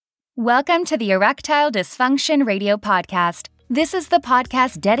Welcome to the Erectile Dysfunction Radio Podcast. This is the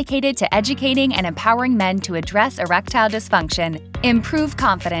podcast dedicated to educating and empowering men to address erectile dysfunction, improve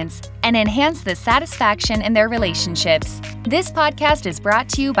confidence, and enhance the satisfaction in their relationships. This podcast is brought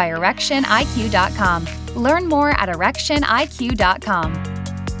to you by ErectionIQ.com. Learn more at ErectionIQ.com.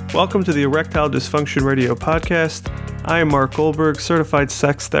 Welcome to the Erectile Dysfunction Radio Podcast. I am Mark Goldberg, certified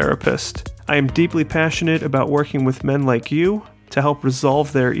sex therapist. I am deeply passionate about working with men like you to help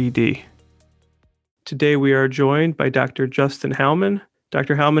resolve their ED. Today we are joined by Dr. Justin Howman.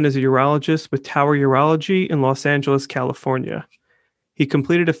 Dr. Howman is a urologist with Tower Urology in Los Angeles, California. He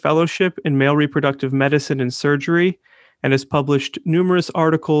completed a fellowship in male reproductive medicine and surgery and has published numerous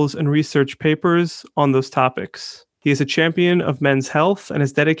articles and research papers on those topics. He is a champion of men's health and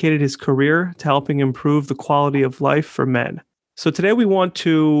has dedicated his career to helping improve the quality of life for men. So today we want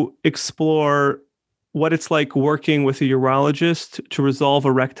to explore what it's like working with a urologist to resolve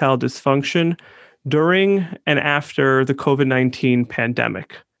erectile dysfunction during and after the COVID-19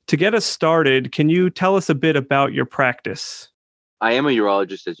 pandemic. To get us started, can you tell us a bit about your practice? I am a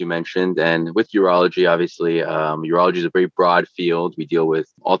urologist, as you mentioned, and with urology, obviously, urology is a very broad field. We deal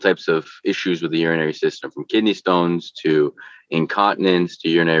with all types of issues with the urinary system, from kidney stones to incontinence to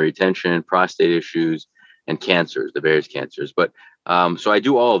urinary retention, prostate issues, and cancers, the various cancers. But so I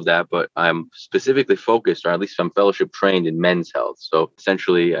do all of that, but I'm specifically focused, or at least I'm fellowship trained in men's health. So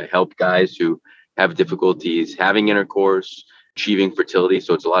essentially, I help guys who have difficulties having intercourse, achieving fertility.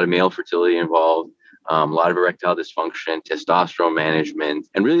 So it's a lot of male fertility involved, a lot of erectile dysfunction, testosterone management,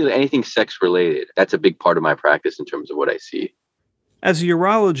 and really anything sex related. That's a big part of my practice in terms of what I see. As a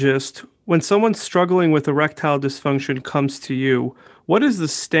urologist, when someone struggling with erectile dysfunction comes to you, what is the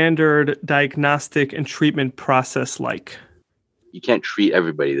standard diagnostic and treatment process like? You can't treat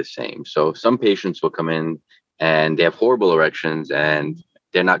everybody the same. So some patients will come in and they have horrible erections and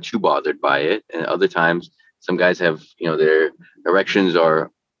they're not too bothered by it. And other times, some guys have, their erections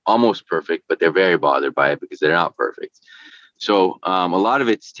are almost perfect, but they're very bothered by it because they're not perfect. So a lot of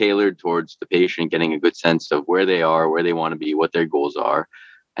it's tailored towards the patient getting a good sense of where they are, where they want to be, what their goals are,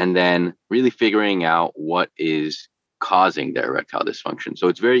 and then really figuring out what is causing their erectile dysfunction. So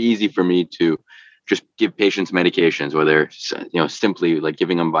it's very easy for me to just give patients medications, whether, simply like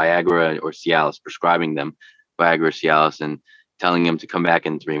giving them Viagra or Cialis, prescribing them Viagra or Cialis and telling them to come back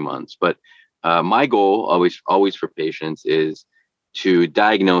in 3 months. But my goal always for patients is to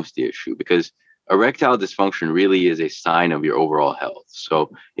diagnose the issue, because erectile dysfunction really is a sign of your overall health.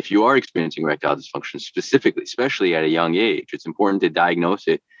 So if you are experiencing erectile dysfunction specifically, especially at a young age, it's important to diagnose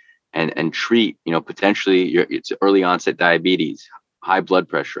it and treat, potentially it's early onset diabetes, high blood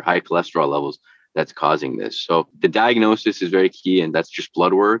pressure, high cholesterol levels that's causing this. So the diagnosis is very key, and that's just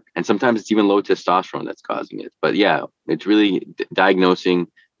blood work. And sometimes it's even low testosterone that's causing it. But yeah, it's really diagnosing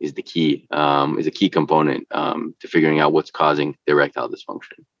is the key, is a key component to figuring out what's causing the erectile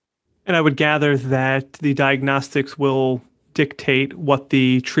dysfunction. And I would gather that the diagnostics will dictate what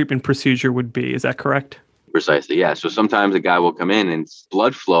the treatment procedure would be. Is that correct? Precisely, yeah. So sometimes a guy will come in and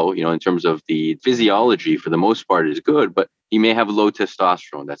blood flow, in terms of the physiology for the most part is good, but he may have low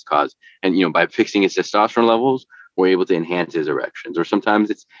testosterone that's caused. And, by fixing his testosterone levels, we're able to enhance his erections. Or sometimes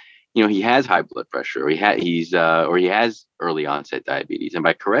it's, he has high blood pressure, or he has early onset diabetes. And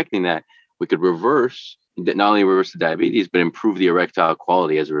by correcting that, we could not only reverse the diabetes, but improve the erectile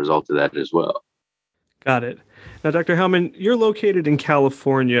quality as a result of that as well. Got it. Now, Dr. Howman, you're located in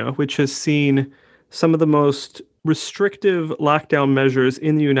California, which has seen some of the most restrictive lockdown measures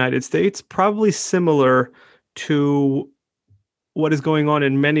in the United States, probably similar to what is going on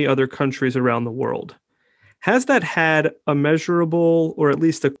in many other countries around the world. Has that had a measurable, or at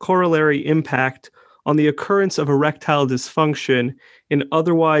least a corollary impact on the occurrence of erectile dysfunction in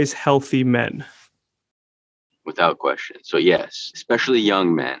otherwise healthy men? Without question. So yes, especially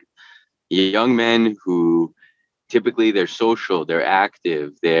young men who typically they're social, they're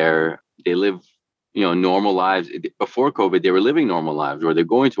active, they live normal lives. Before COVID, they were living normal lives where they're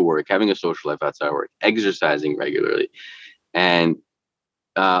going to work, having a social life outside of work, exercising regularly. And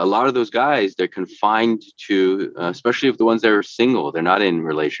a lot of those guys, they're confined to, especially if the ones that are single, they're not in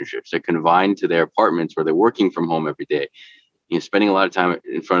relationships. They're confined to their apartments where they're working from home every day, spending a lot of time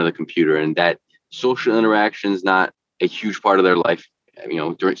in front of the computer. And that social interaction is not a huge part of their life,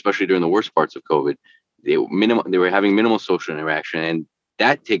 especially during the worst parts of COVID. They were having minimal social interaction, and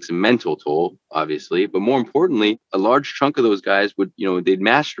that takes a mental toll, obviously. But more importantly, a large chunk of those guys would, they'd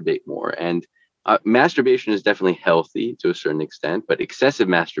masturbate more. And masturbation is definitely healthy to a certain extent, but excessive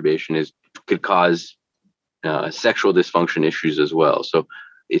masturbation could cause sexual dysfunction issues as well. So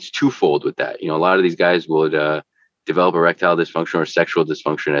it's twofold with that. A lot of these guys would develop erectile dysfunction or sexual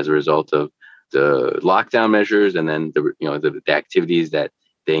dysfunction as a result of the lockdown measures, and then the activities that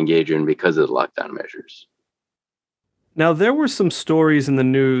they engage in because of the lockdown measures. Now, there were some stories in the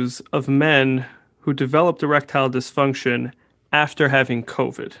news of men who developed erectile dysfunction after having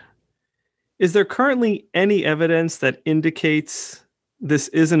COVID. Is there currently any evidence that indicates this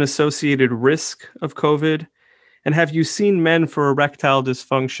is an associated risk of COVID? And have you seen men for erectile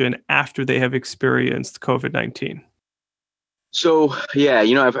dysfunction after they have experienced COVID-19? So, yeah,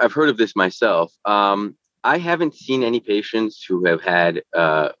 I've heard of this myself. I haven't seen any patients who have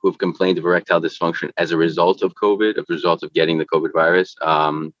complained of erectile dysfunction as a result of COVID, as a result of getting the COVID virus.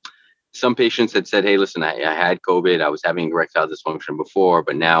 Some patients had said, hey, listen, I had COVID. I was having erectile dysfunction before,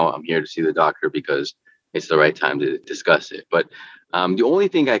 but now I'm here to see the doctor because it's the right time to discuss it. But the only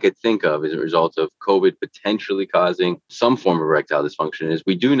thing I could think of as a result of COVID potentially causing some form of erectile dysfunction is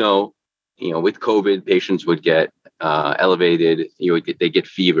we do know, with COVID, patients would get elevated, they get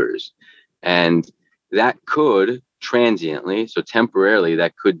fevers. And that could transiently, so temporarily,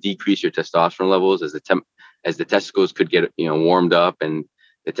 that could decrease your testosterone levels as the testicles could get warmed up, and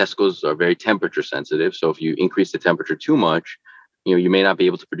the testicles are very temperature sensitive. So if you increase the temperature too much, you may not be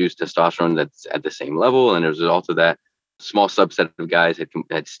able to produce testosterone that's at the same level. And as a result of that, small subset of guys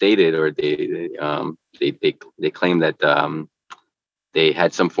had stated, or they claim that they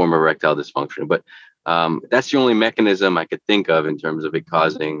had some form of erectile dysfunction. But that's the only mechanism I could think of in terms of it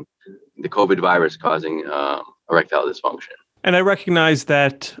causing the COVID virus causing erectile dysfunction. And I recognize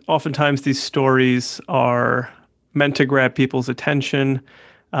that oftentimes these stories are meant to grab people's attention,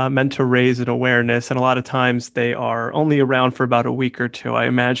 meant to raise an awareness. And a lot of times they are only around for about a week or two. I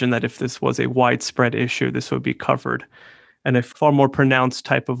imagine that if this was a widespread issue, this would be covered in a far more pronounced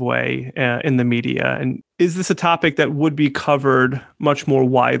type of way in the media. And is this a topic that would be covered much more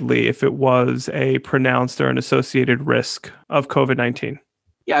widely if it was a pronounced or an associated risk of COVID-19?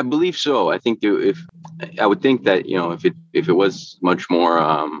 Yeah, I believe so. I think I would think that, if it was much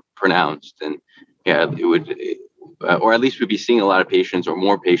more pronounced, then yeah, it would, or at least we'd be seeing a lot of patients or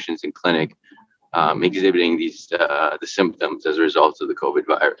more patients in clinic exhibiting the symptoms as a result of the COVID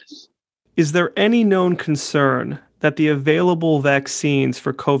virus. Is there any known concern that the available vaccines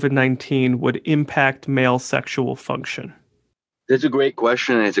for COVID-19 would impact male sexual function? That's a great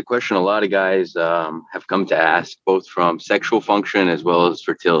question. And it's a question a lot of guys have come to ask, both from sexual function as well as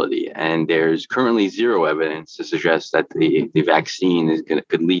fertility. And there's currently zero evidence to suggest that the vaccine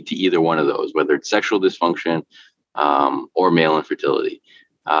could lead to either one of those, whether it's sexual dysfunction or male infertility.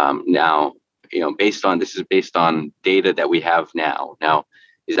 Now, based on data that we have now. Now,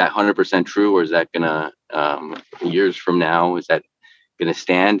 is that 100% true, or is that gonna years from now, is that gonna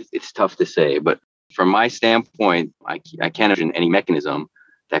stand? It's tough to say, but from my standpoint, I can't imagine any mechanism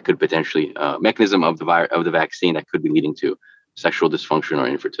that could potentially mechanism of the vaccine that could be leading to sexual dysfunction or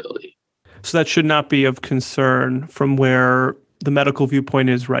infertility. So that should not be of concern from where the medical viewpoint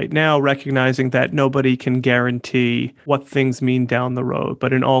is right now, recognizing that nobody can guarantee what things mean down the road.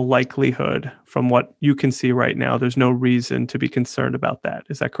 But in all likelihood, from what you can see right now, there's no reason to be concerned about that.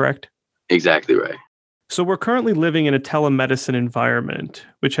 Is that correct? Exactly right. So we're currently living in a telemedicine environment,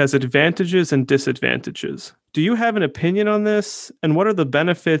 which has advantages and disadvantages. Do you have an opinion on this? And what are the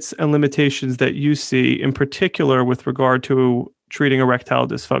benefits and limitations that you see, in particular with regard to treating erectile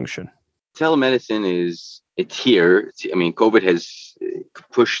dysfunction? Telemedicine it's here. COVID has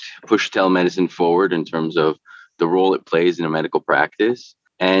pushed telemedicine forward in terms of the role it plays in a medical practice.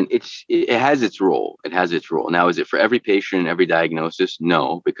 And it has its role. It has its role. Now, is it for every patient, every diagnosis?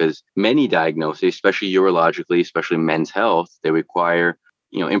 No, because many diagnoses, especially urologically, especially men's health, they require,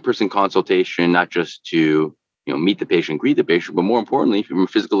 in-person consultation, not just to, meet the patient, greet the patient, but more importantly, from a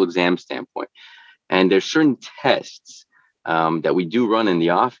physical exam standpoint. And there's certain tests that we do run in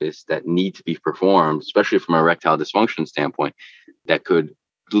the office that need to be performed, especially from an erectile dysfunction standpoint, that could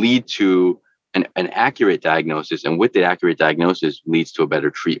lead to an accurate diagnosis, and with the accurate diagnosis leads to a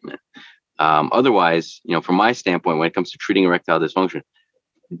better treatment. Otherwise, from my standpoint, when it comes to treating erectile dysfunction,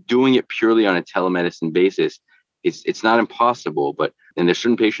 doing it purely on a telemedicine basis, it's not impossible, and there's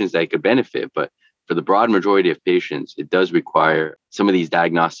certain patients that could benefit, but for the broad majority of patients, it does require some of these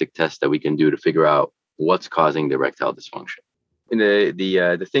diagnostic tests that we can do to figure out what's causing the erectile dysfunction. And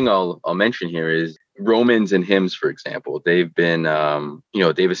the thing I'll mention here is Romans and Hims, for example. They've been,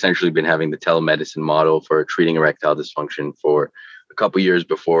 they've essentially been having the telemedicine model for treating erectile dysfunction for a couple years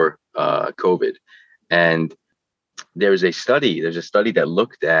before COVID. And there's a study that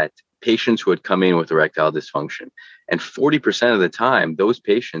looked at patients who had come in with erectile dysfunction, and 40% of the time, those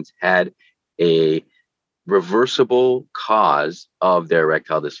patients had a reversible cause of their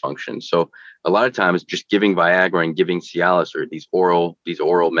erectile dysfunction. So a lot of times just giving Viagra and giving Cialis or these oral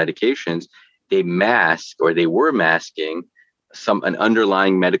medications, they mask, or they were masking, an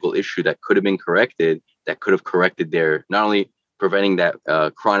underlying medical issue that could have been corrected, that could have corrected their, not only preventing that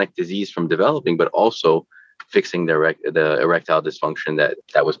chronic disease from developing, but also fixing the erectile dysfunction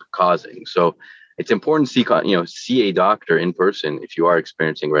that was causing. So it's important to see a doctor in person if you are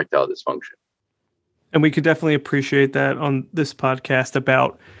experiencing erectile dysfunction. And we could definitely appreciate that on this podcast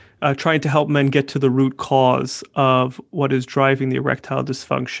about trying to help men get to the root cause of what is driving the erectile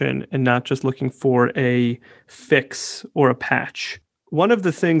dysfunction and not just looking for a fix or a patch. One of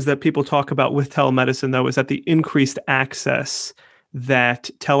the things that people talk about with telemedicine, though, is that the increased access that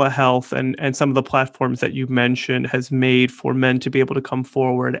telehealth and some of the platforms that you mentioned has made for men to be able to come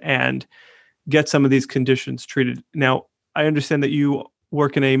forward and get some of these conditions treated. Now, I understand that you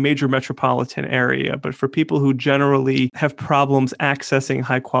work in a major metropolitan area, but for people who generally have problems accessing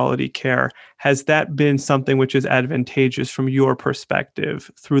high quality care, has that been something which is advantageous from your perspective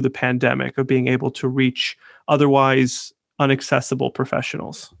through the pandemic of being able to reach otherwise inaccessible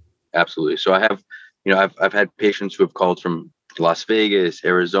professionals? Absolutely. So I've had patients who have called from Las Vegas,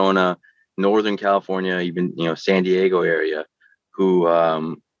 Arizona, Northern California, even San Diego area, who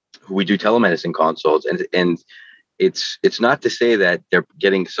we do telemedicine consults, and it's not to say that they're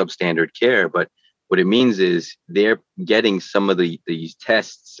getting substandard care, but what it means is they're getting some of these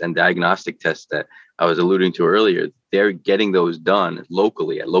tests and diagnostic tests that I was alluding to earlier. They're getting those done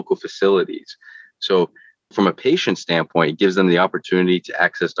locally at local facilities. So from a patient standpoint, it gives them the opportunity to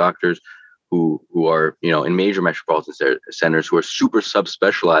access doctors who are, in major metropolitan centers who are super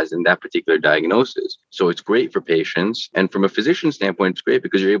subspecialized in that particular diagnosis. So it's great for patients. And from a physician standpoint, it's great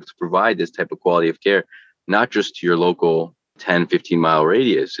because you're able to provide this type of quality of care, not just to your local 10, 15 mile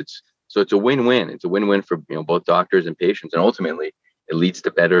radius. It's a win-win. It's a win-win for both doctors and patients. And ultimately, it leads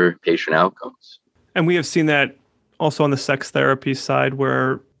to better patient outcomes. And we have seen that also on the sex therapy side,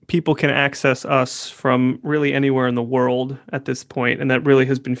 where people can access us from really anywhere in the world at this point, and that really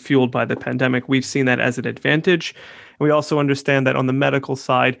has been fueled by the pandemic. We've seen that as an advantage. And we also understand that on the medical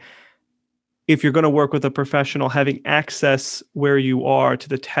side, if you're going to work with a professional, having access where you are to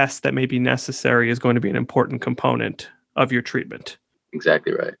the tests that may be necessary is going to be an important component of your treatment.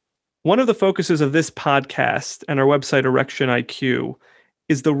 Exactly right. One of the focuses of this podcast and our website, Erection IQ,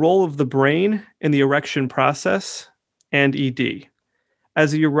 is the role of the brain in the erection process and ED.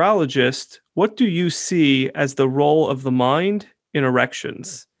 As a urologist, what do you see as the role of the mind in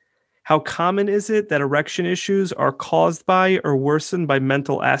erections? How common is it that erection issues are caused by or worsened by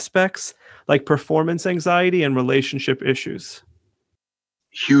mental aspects like performance anxiety and relationship issues?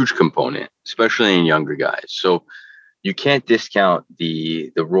 Huge component, especially in younger guys. So you can't discount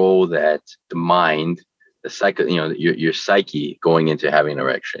the role that the mind, the psyche, your psyche going into having an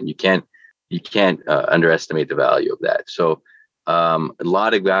erection. You can't underestimate the value of that. So a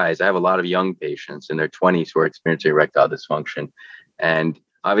lot of guys, I have a lot of young patients in their 20s who are experiencing erectile dysfunction. And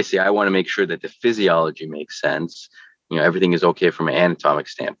obviously I want to make sure that the physiology makes sense. Everything is okay from an anatomic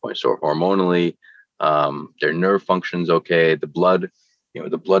standpoint. So hormonally, their nerve function's okay. The blood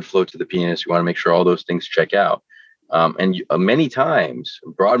flow to the penis, you want to make sure all those things check out. And many times,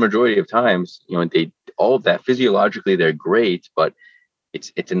 broad majority of times, all of that physiologically, they're great, but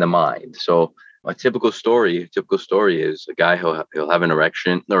it's in the mind. So a typical story is a guy he'll have an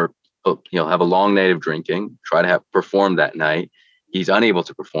erection, or he'll have a long night of drinking, try to perform that night. He's unable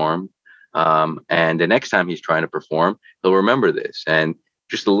to perform. And the next time he's trying to perform, he'll remember this, and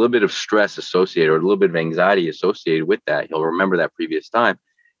just a little bit of stress associated or a little bit of anxiety associated with that. He'll remember that previous time.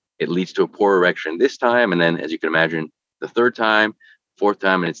 It leads to a poor erection this time. And then, as you can imagine, the third time, fourth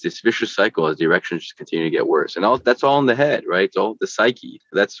time, and it's this vicious cycle as the erections just continue to get worse. And that's all in the head, right? It's all the psyche.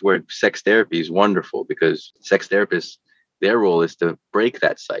 That's where sex therapy is wonderful, because sex therapists, their role is to break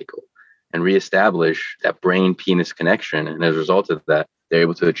that cycle and reestablish that brain-penis connection. And as a result of that, they're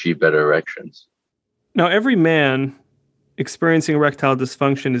able to achieve better erections. Now, every man experiencing erectile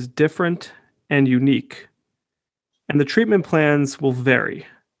dysfunction is different and unique, and the treatment plans will vary.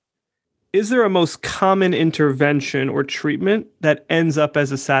 Is there a most common intervention or treatment that ends up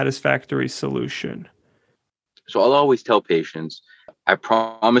as a satisfactory solution? So I'll always tell patients, I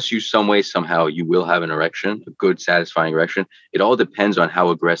promise you some way, somehow you will have an erection, a good, satisfying erection. It all depends on how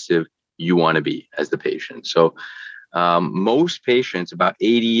aggressive you want to be as the patient. So most patients, about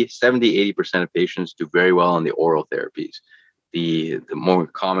 70-80% of patients do very well on the oral therapies, the more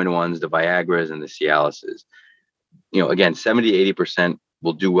common ones, the Viagras and the Cialises. Again, 70-80%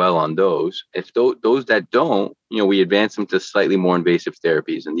 will do well on those. If those that don't, we advance them to slightly more invasive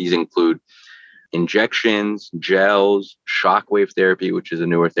therapies. And these include injections, gels, shockwave therapy, which is a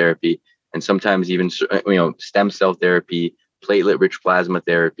newer therapy, and sometimes even stem cell therapy, platelet-rich plasma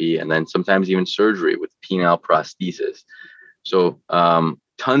therapy, and then sometimes even surgery with penile prosthesis. So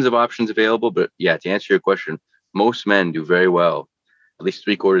tons of options available. But yeah, to answer your question, most men do very well. At least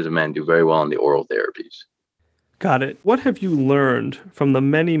 3/4 of men do very well on the oral therapies. Got it. What have you learned from the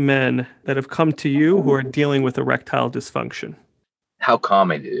many men that have come to you who are dealing with erectile dysfunction? How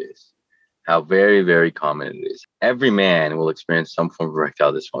common it is. How very, very common it is. Every man will experience some form of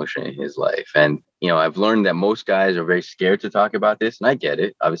erectile dysfunction in his life. And, I've learned that most guys are very scared to talk about this. And I get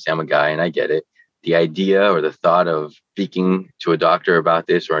it. Obviously, I'm a guy and I get it. The idea or the thought of speaking to a doctor about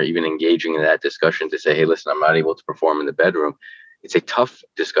this or even engaging in that discussion to say, hey, listen, I'm not able to perform in the bedroom. It's a tough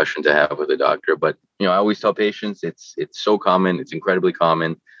discussion to have with a doctor. But, I always tell patients it's so common. It's incredibly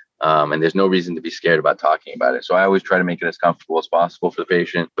common. And there's no reason to be scared about talking about it. So I always try to make it as comfortable as possible for the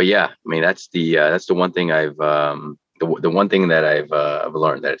patient. But yeah, that's the one thing I've the one thing that I've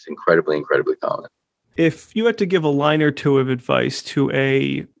learned, that it's incredibly, incredibly common. If you had to give a line or two of advice to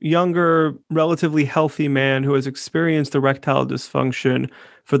a younger, relatively healthy man who has experienced erectile dysfunction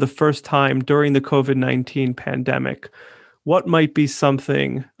for the first time during the COVID-19 pandemic, what might be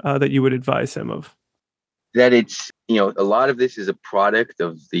something that you would advise him of? That it's, a lot of this is a product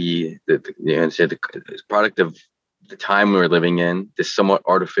of the product of the time we're living in, this somewhat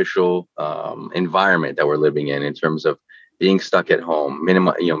artificial environment that we're living in terms of being stuck at home,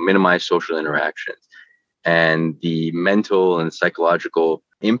 minimize social interactions, and the mental and psychological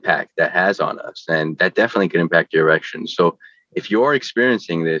impact that has on us. And that definitely can impact your erection. So if you're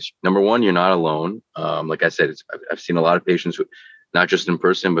experiencing this, number one, you're not alone. Like I said, I've seen a lot of patients who, not just in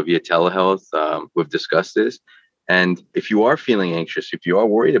person, but via telehealth, who have discussed this. And if you are feeling anxious, if you are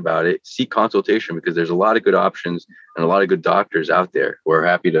worried about it, seek consultation, because there's a lot of good options and a lot of good doctors out there who are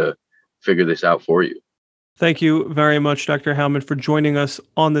happy to figure this out for you. Thank you very much, Dr. Howman, for joining us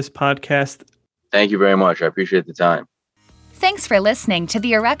on this podcast. Thank you very much. I appreciate the time. Thanks for listening to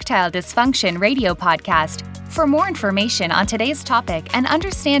the Erectile Dysfunction Radio Podcast. For more information on today's topic and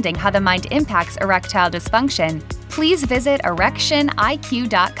understanding how the mind impacts erectile dysfunction, please visit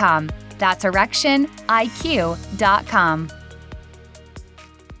erectioniq.com. That's erectioniq.com.